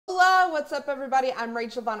what's up everybody? I'm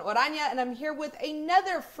Rachel Von Orania and I'm here with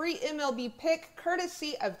another free MLB pick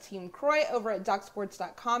courtesy of Team Croy over at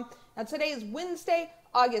DocSports.com. Now today is Wednesday,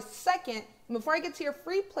 August 2nd, and before I get to your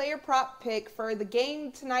free player prop pick for the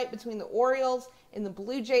game tonight between the Orioles and the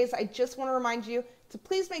Blue Jays, I just want to remind you to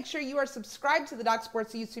please make sure you are subscribed to the Doc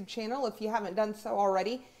Sports YouTube channel if you haven't done so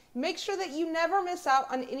already. Make sure that you never miss out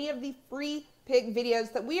on any of the free pick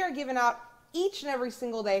videos that we are giving out each and every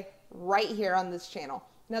single day right here on this channel.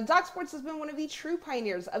 Now, Doc Sports has been one of the true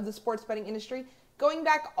pioneers of the sports betting industry, going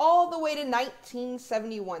back all the way to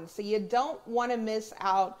 1971, so you don't want to miss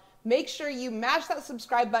out. Make sure you mash that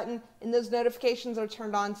subscribe button and those notifications are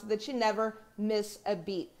turned on so that you never miss a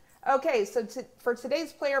beat. Okay, so for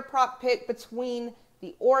today's player prop pick between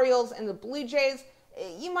the Orioles and the Blue Jays,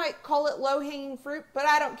 you might call it low-hanging fruit, but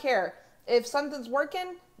I don't care. If something's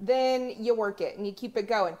working, then you work it and you keep it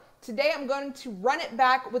going. Today I'm going to run it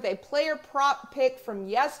back with a player prop pick from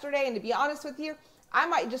yesterday, and to be honest with you, I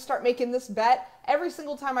might just start making this bet every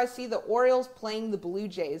single time I see the Orioles playing the Blue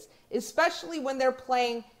Jays, especially when they're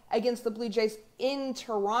playing against the Blue Jays in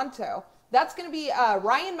Toronto. That's going to be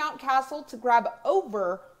Ryan Mountcastle to grab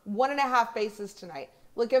over 1.5 bases tonight.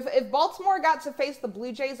 Look, if Baltimore got to face the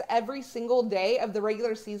Blue Jays every single day of the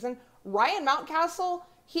regular season, Ryan Mountcastle,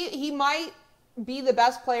 he might be the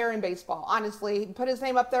best player in baseball, honestly. Put his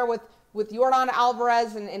name up there with Yordan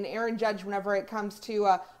Alvarez and Aaron Judge whenever it comes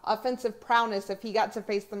to offensive prowess if he got to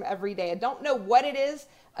face them every day. I don't know what it is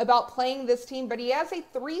about playing this team, but he has a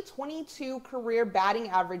 .322 career batting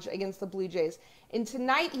average against the Blue Jays. And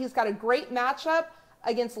tonight he's got a great matchup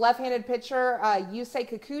against left-handed pitcher Yusei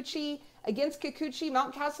Kikuchi. Against Kikuchi,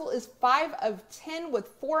 Mountcastle is 5 of 10 with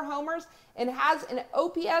 4 homers and has an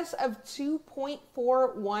OPS of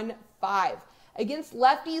 2.415. Against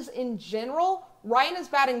lefties in general, Ryan is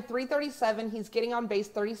batting .337. He's getting on base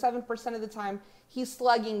 37% of the time. He's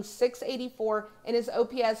slugging .684, and his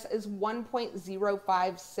OPS is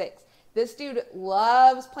 1.056. This dude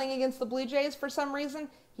loves playing against the Blue Jays for some reason.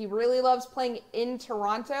 He really loves playing in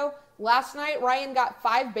Toronto. Last night, Ryan got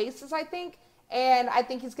 5 bases, I think, and I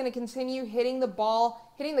think he's going to continue hitting the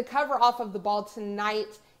cover off of the ball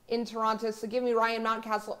tonight in Toronto. So give me Ryan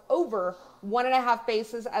Mountcastle over 1.5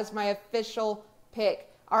 bases as my official pick.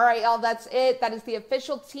 All right, y'all, that's it. That is the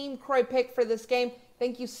official Team Croy pick for this game.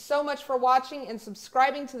 Thank you so much for watching and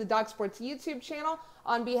subscribing to the Doc Sports YouTube channel.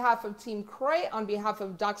 On behalf of Team Croy, on behalf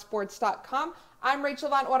of DocSports.com, I'm Rachel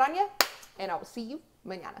Von Orania, and I will see you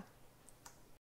mañana.